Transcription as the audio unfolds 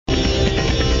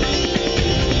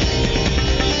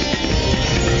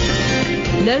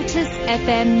Lotus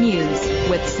FM News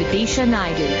with Sudisha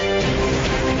Naidu.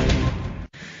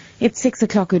 It's 6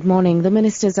 o'clock. Good morning. The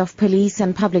Ministers of Police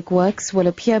and Public Works will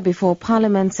appear before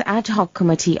Parliament's ad hoc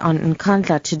committee on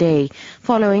Nkandla today.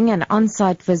 Following an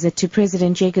on-site visit to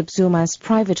President Jacob Zuma's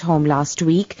private home last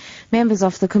week, members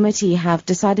of the committee have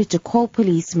decided to call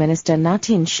Police Minister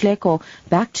Nathi Nhleko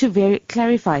back to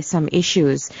clarify some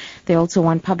issues. They also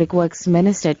want Public Works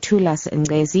Minister Thulas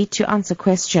Ngesi to answer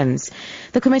questions.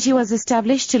 The committee was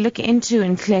established to look into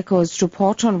Nhleko's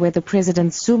report on whether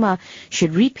President Zuma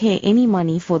should repay any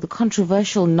money for the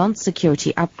controversial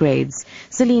non-security upgrades.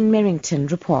 Celine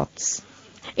Merrington reports.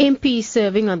 MPs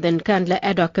serving on the Nkandla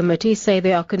ad hoc committee say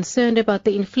they are concerned about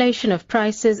the inflation of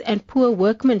prices and poor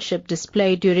workmanship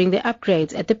displayed during the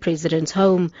upgrades at the President's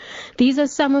home. These are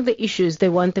some of the issues they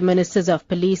want the Ministers of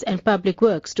Police and Public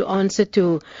Works to answer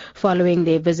to. Following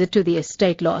their visit to the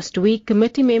estate last week,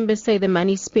 committee members say the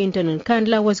money spent on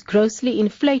Nkandla was grossly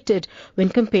inflated when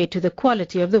compared to the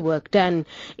quality of the work done.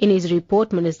 In his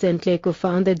report, Minister Nhleko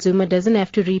found that Zuma doesn't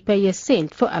have to repay a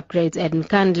cent for upgrades at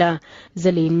Nkandla.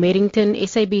 Celine Merrington,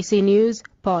 SABC News,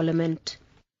 Parliament.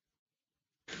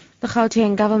 The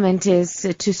Gauteng government is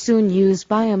to soon use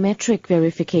biometric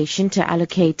verification to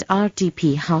allocate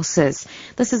RDP houses.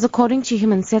 This is according to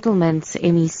Human Settlements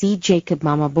MEC Jacob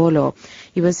Mamabolo.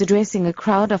 He was addressing a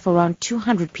crowd of around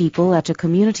 200 people at a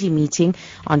community meeting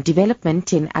on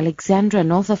development in Alexandra,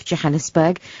 north of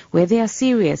Johannesburg, where there are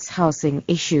serious housing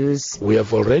issues. We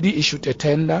have already issued a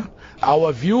tender.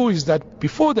 Our view is that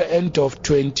before the end of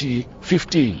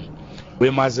 2015, we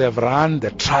must have run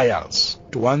the trials.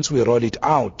 Once we roll it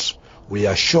out, we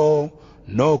are sure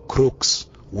no crooks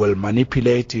will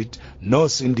manipulate it, no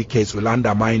syndicates will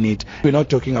undermine it. We're not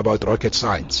talking about rocket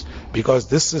science. Because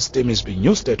this system is being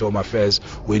used at Home Affairs,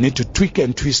 we need to tweak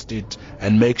and twist it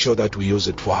and make sure that we use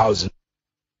it for housing.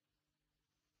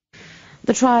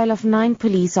 The trial of 9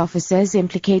 police officers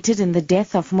implicated in the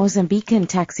death of Mozambican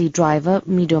taxi driver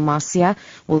Mido Marcia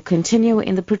will continue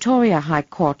in the Pretoria High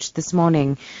Court this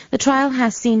morning. The trial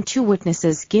has seen 2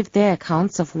 witnesses give their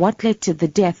accounts of what led to the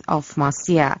death of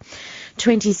Marcia.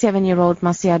 27-year-old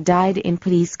Marcia died in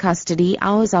police custody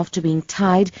hours after being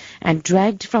tied and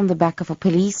dragged from the back of a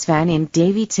police van in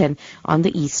Davyton on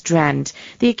the East Rand.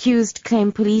 The accused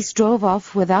claimed police drove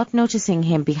off without noticing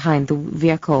him behind the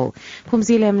vehicle.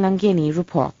 Phumzile Mlangeni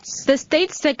reports. The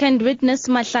state's second witness,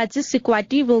 Mahlatsi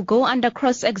Sikwati, will go under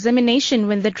cross-examination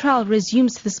when the trial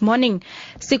resumes this morning.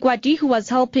 Sikwati, who was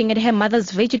helping at her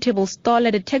mother's vegetable stall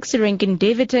at a taxi rank in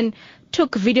Davyton,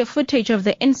 took video footage of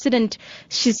the incident.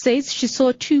 She says she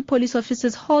saw 2 police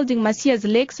officers holding Marcia's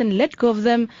legs and let go of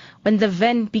them when the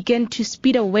van began to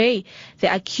speed away.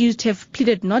 The accused have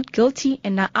pleaded not guilty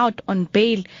and are out on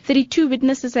bail. 32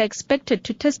 witnesses are expected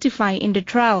to testify in the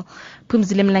trial.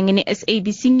 Phumzile Mlangeni,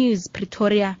 SABC News,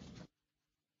 Pretoria.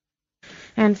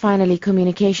 And finally,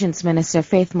 Communications Minister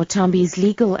Faith Muthambi's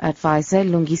legal advisor,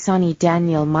 Lungisani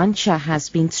Daniel Mancha, has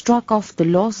been struck off the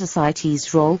Law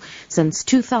Society's role since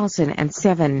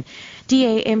 2007.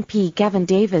 DA MP Gavin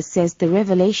Davis says the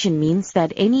revelation means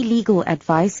that any legal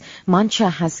advice Mancha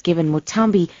has given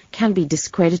Muthambi can be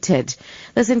discredited.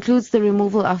 This includes the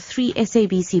removal of 3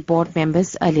 SABC board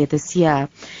members earlier this year.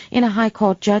 In a High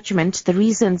Court judgment, the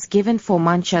reasons given for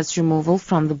Mancha's removal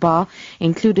from the bar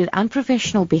included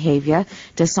unprofessional behavior,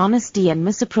 dishonesty and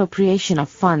misappropriation of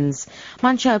funds.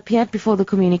 Mancha appeared before the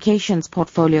Communications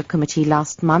Portfolio Committee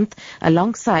last month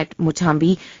alongside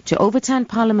Muthambi to overturn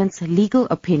Parliament's legal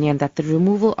opinion that the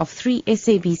removal of 3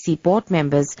 SABC board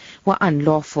members were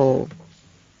unlawful.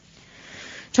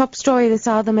 Top story this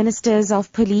hour, the Ministers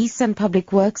of Police and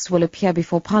Public Works will appear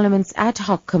before Parliament's ad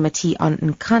hoc committee on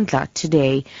Nkandla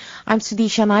today. I'm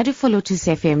Sudisha Naidu for Lotus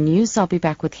FM News. I'll be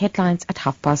back with headlines at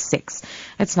 6:30.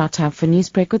 It's now time for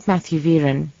Newsbreak with Matthew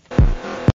Viren.